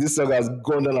foresight. This song has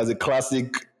gone down as a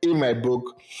classic in my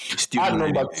book. Still At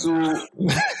doing number it. 2,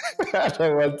 at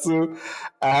number 2,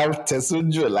 I have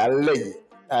Tesojo Lale.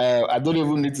 I don't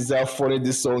even need to say how funny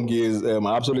this song is. I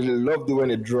absolutely loved it when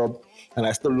it dropped, and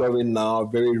I still love it now.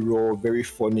 Very raw, very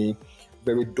funny,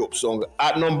 very dope song.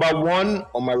 At number 1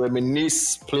 on my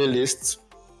Reminisce playlist,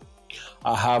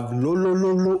 I have Lo Lo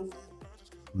Lo Lo,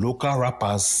 local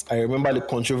rappers. I remember the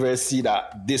controversy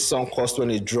that this song caused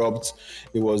when it dropped.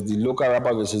 It was the local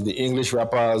rappers versus the English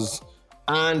rappers,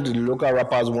 and the local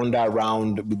rappers won that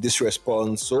round with this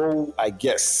response. So I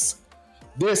guess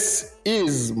this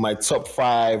is my top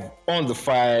 5 on the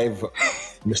 5,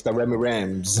 Mr. Remy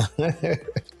Rams. Not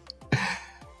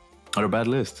a bad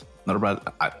list. Not a bad.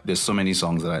 There's so many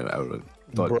songs that I would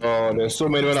thought. Bro, there's so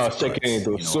many when I was checking it.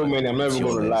 Though. So many. I'm not even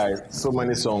going to lie. So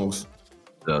many songs.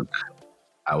 Look,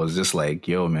 I was just like,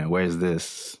 yo, man, where's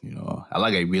this? I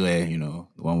like Ibile,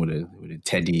 the one with the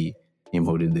teddy, him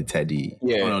holding the teddy.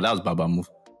 Yeah. Oh, no, that was Baba Move.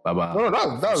 Baba. No,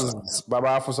 that was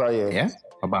Baba Afusa, yeah. Yeah?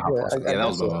 Baba Afusa. Yeah, that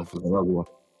was Baba Afusa.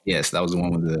 Yes, that was the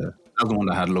one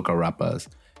that had local rappers.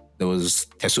 There was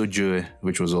Tesojo,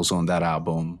 which was also on that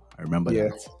album. I remember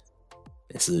that.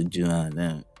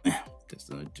 Tesojo.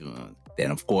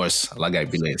 Then, of course, like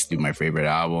Ibile is still my favorite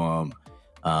album.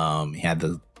 He had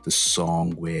the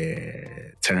song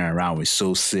where Turning Around was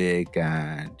so sick,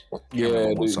 and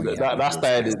that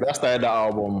started the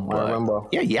album. But, I remember.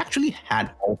 Yeah, he actually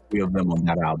had all 3 of them on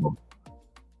that album.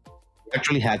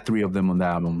 He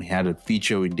had a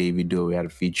feature with Davido. He had a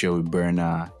feature with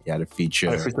Burna. He had a feature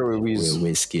with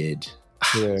Wizkid.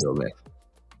 Yeah. So, man,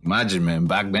 imagine, man,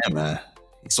 back then, man,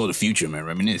 he saw the future, man.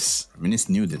 Reminisce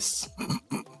knew this.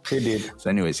 He did. So,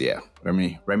 anyways, yeah,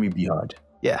 Remy be hard.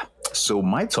 Yeah. So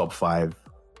my top 5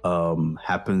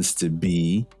 happens to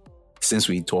be, since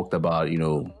we talked about, Jay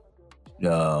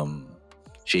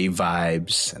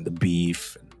Vibes and the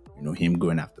beef, and, him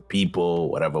going after people,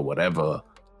 whatever.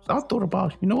 So I thought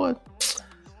about, what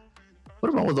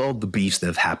about with all the beefs that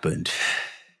have happened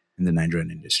in the Nigerian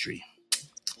industry?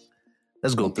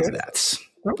 Let's go through that.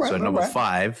 Okay, so at number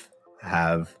 5, I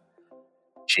have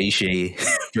Shay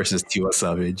versus Tiwa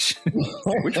Savage,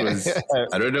 which was,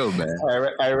 I don't know, man.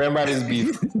 I remember this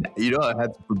beef.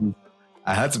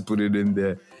 I had to put it in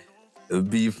there. The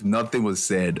beef, nothing was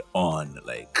said on,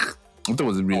 nothing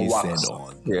was really said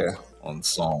on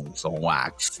songs, on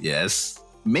wax. Yes.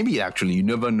 Maybe actually, you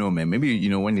never know, man. Maybe,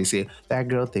 when they say, that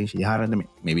girl thinks she harder than me,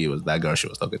 maybe it was that girl she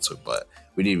was talking to, but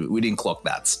we didn't clock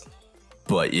that.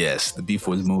 But yes, the beef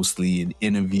was mostly in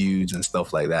interviews and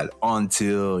stuff like that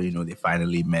until, they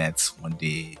finally met one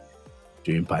day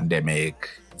during pandemic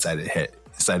inside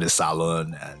the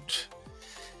salon, and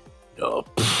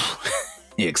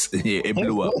it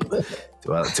blew up.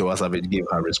 Tiwa Savage gave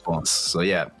her response. So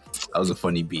yeah, that was a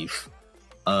funny beef.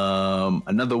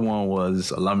 Another one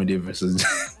was Olamide versus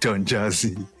Don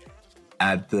Jazzy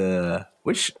at the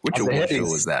which award show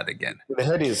was that again? The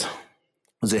Headies.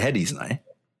 Was it Headies night?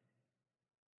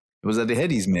 It was at the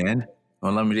Headies, man.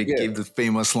 Olamide gave the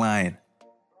famous line.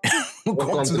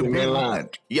 Welcome to the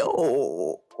mainland.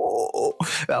 Yo,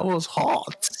 that was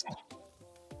hot.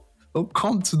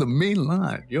 Welcome to the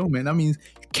mainland. Yo, man, that means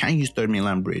you can't use Third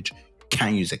Mainland Bridge. You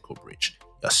can't use Echo Bridge.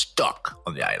 You're stuck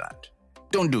on the island.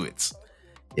 Don't do it.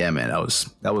 Yeah, man,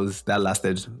 that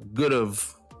lasted good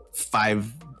of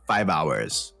five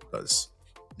hours, because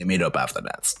they made up after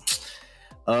that.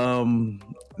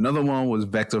 Another one was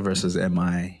Vector versus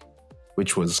MI,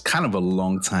 which was kind of a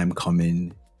long time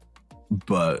coming,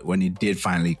 but when it did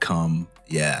finally come,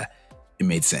 yeah, it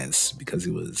made sense because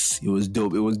it was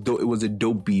dope. It was a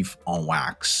dope beef on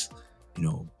wax.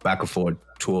 Back and forth,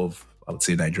 12, I would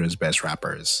say, Nigeria's best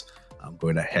rappers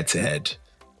going head to head.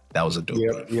 That was a dope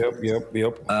beef.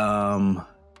 Yep.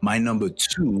 My number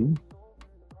two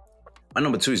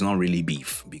is not really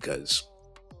beef, because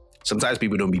sometimes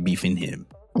people don't be beefing him,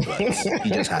 but he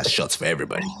just has shots for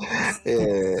everybody.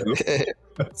 Yeah.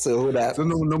 So who that? So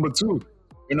number 2,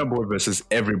 Burna Boy versus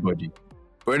everybody.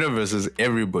 Burna versus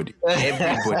everybody.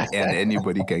 Everybody and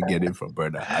anybody can get it from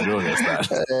Burna. I don't understand.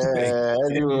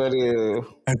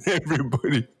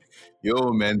 Everybody.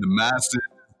 Yo, man, the masses.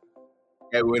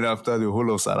 I went after the whole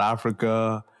of South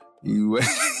Africa.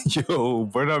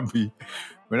 Burna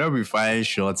be firing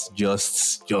shots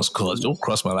just cause. Don't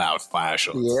cross my line, fire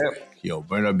shots. Yep. Yo,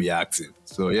 Burna be active.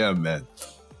 So yeah, man.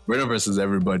 Burna versus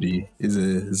everybody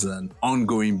is an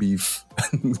ongoing beef.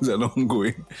 It's an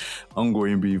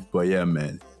ongoing beef. But yeah,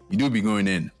 man, you do be going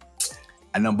in.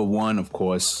 And number 1, of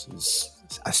course, is,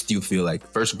 I still feel like,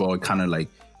 first of all, it kind of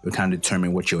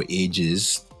determine what your age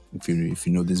is. If you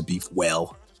know this beef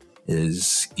well,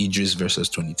 is Idris versus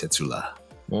Tony Tetula.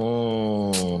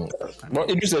 Well,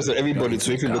 Idris versus everybody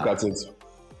too, if you look at it.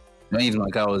 Don't Eat My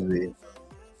Car was a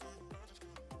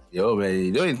yo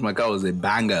man. Don't Eat My Car was a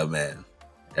banger, man.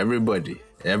 Everybody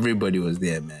was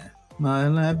there, man. My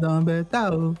life done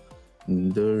better.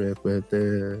 You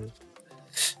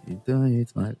don't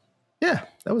eat my. Yeah,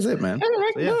 that was it, man.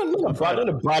 So, yeah, not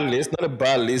a bad list, not a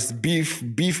bad list. Beef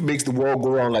makes the world go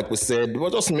round, like we said.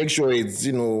 But just make sure it's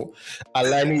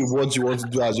aligning with what you want to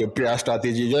do as your PR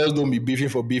strategy. Just don't be beefing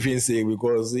for beefing's sake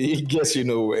because it gets you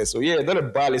nowhere. So yeah, not a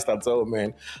bad list at all,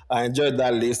 man. I enjoyed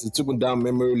that list. It took me down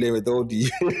memory lane with all the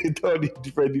with all the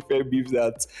different beefs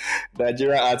that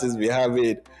Nigerian artists be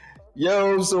having.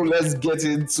 Yo, so let's get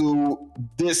into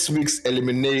this week's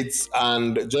eliminates,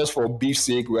 and just for beef's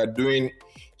sake, we are doing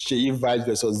Seyi Vibez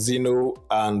versus Zino,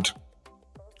 and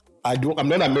I'm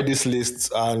not that made this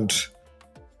list, and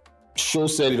Show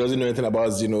said he doesn't know anything about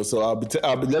Zino, so I'll be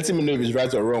letting him know if he's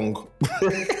right or wrong.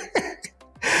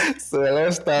 So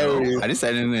let's start with. I didn't say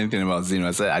I didn't know anything about Zino.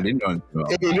 I said I didn't know anything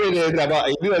about. You didn't know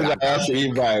anything about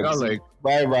Seyi Vibez. I was like,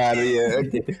 bye. Yeah.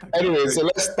 Okay. Anyway, so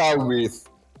let's start with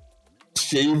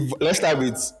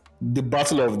the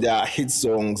battle of their hit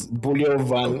songs, Bullion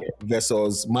Van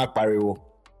versus Mark Pariwo.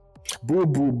 Boo,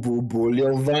 boo, boo,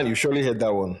 Bullion Van. You surely heard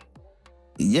that one.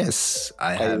 Yes,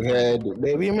 I have. Heard,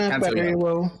 baby, Mark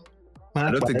Pariwo.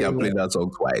 I don't think I played that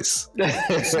song twice.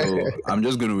 So I'm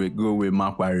just going to go with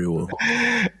Mark Pariwo.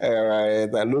 All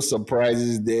right. No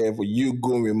surprises there for you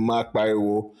going with Mark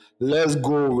Pariwo. Let's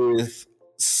go with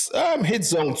hit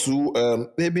song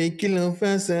 2, Baby Killing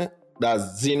Fence.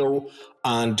 That's Zino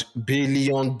and $1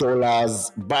 Billion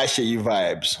by Seyi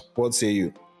Vibez. What say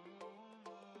you?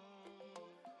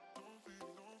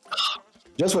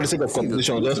 Just for the sake of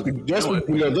competition, just put $1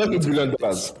 billion.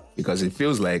 Because it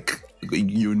feels like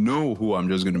you know who I'm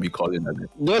just going to be calling.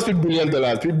 Just put $1 billion.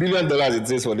 $1 billion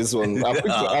it is for this one. I'll pick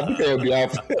on your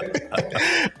behalf.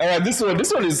 All right, this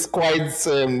one is quite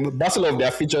battle of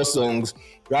their feature songs.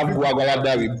 We have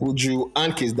Guagalada with Buju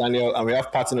and Kiss Daniel, and we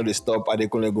have Party No Dey Stop at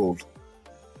Adekunle Gold.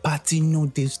 Party No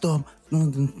Dey Stop.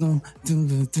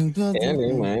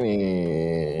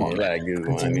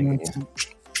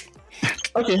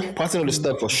 Okay, Party No Dey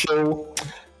Stop for show.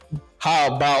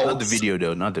 How about not the video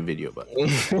though? Not the video, but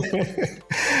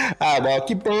how about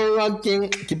Keep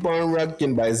On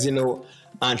Rocking by Zino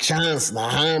and Chance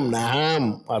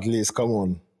Naham. At least, come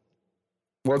on.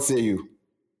 What say you?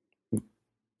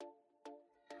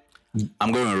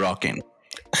 I'm going with Rocking.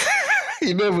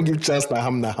 You don't even give Chance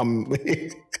Naham.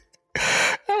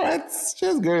 All right,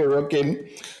 just go with Rocking.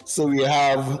 So we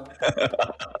have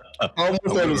almost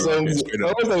all the songs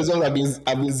have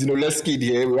been Zinoleesky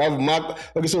here. We have Mark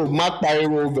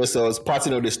Pariwo versus Party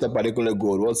No Dey Stop by Adekunle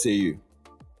Gold. What say you?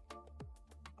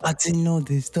 Party No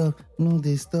Dey Stop.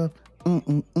 All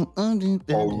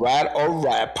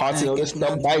right. Party No Dey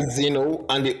Stop by Zino,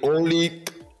 and the only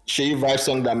Seyi Vibez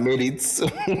song that made it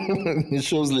in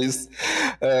show's list.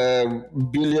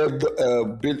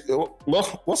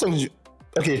 What song did you?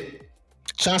 Okay,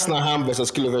 Chance Naham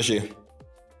versus Kiloveshe.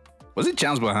 Was it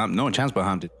Chance Baham? No, Chance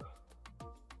Baham did.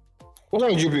 What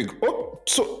song did you pick? Oh,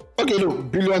 so okay, no, $1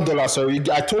 billion. Sorry,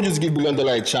 I told you to give $1 billion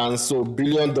a chance. So $1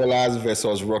 billion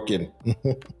versus Rockin'.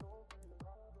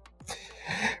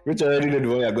 Which I already know the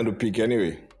one you're going to pick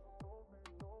anyway.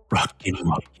 Rockin'.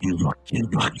 All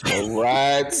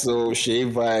right, so Seyi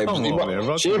Vibez.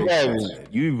 Seyi Vibez.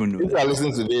 You even know. If you are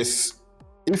listening to this,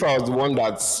 if I was the one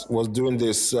that was doing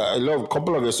this, a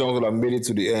couple of your songs would have made it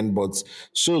to the end, but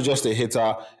so just a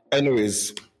hitter.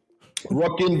 Anyways,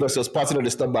 Rockin' versus Party No Dey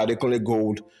Stop by Adekunle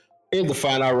Gold. In the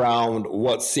final round,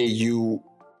 what say you,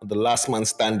 the last man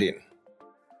standing?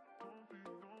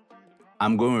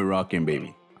 I'm going with Rockin',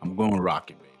 baby.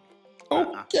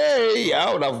 Okay,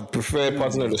 I would have preferred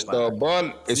Party No Dey Stop,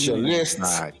 but it's your list.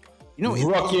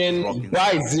 Rockin'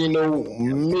 by Zino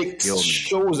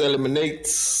shows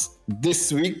eliminates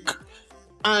this week.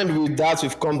 And with that,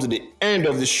 we've come to the end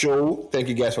of the show. Thank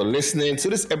you guys for listening to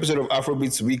this episode of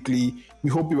Afrobeats Weekly.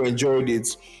 We hope you enjoyed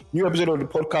it. New episode of the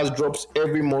podcast drops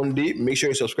every Monday. Make sure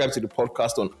you subscribe to the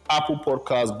podcast on Apple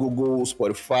Podcasts, Google,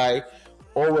 Spotify,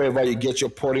 or wherever you get your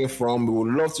potting from. We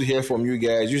would love to hear from you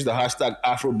guys. Use the hashtag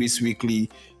Afrobeats Weekly.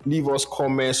 Leave us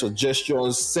comments,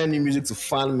 suggestions, send your music to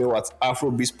fanmail at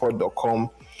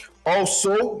afrobeatspod.com.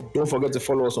 Also, don't forget to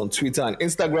follow us on Twitter and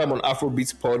Instagram on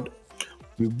AfrobeatsPod.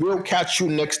 We will catch you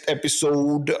next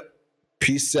episode.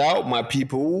 Peace out, my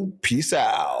people. Peace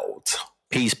out.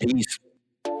 Peace.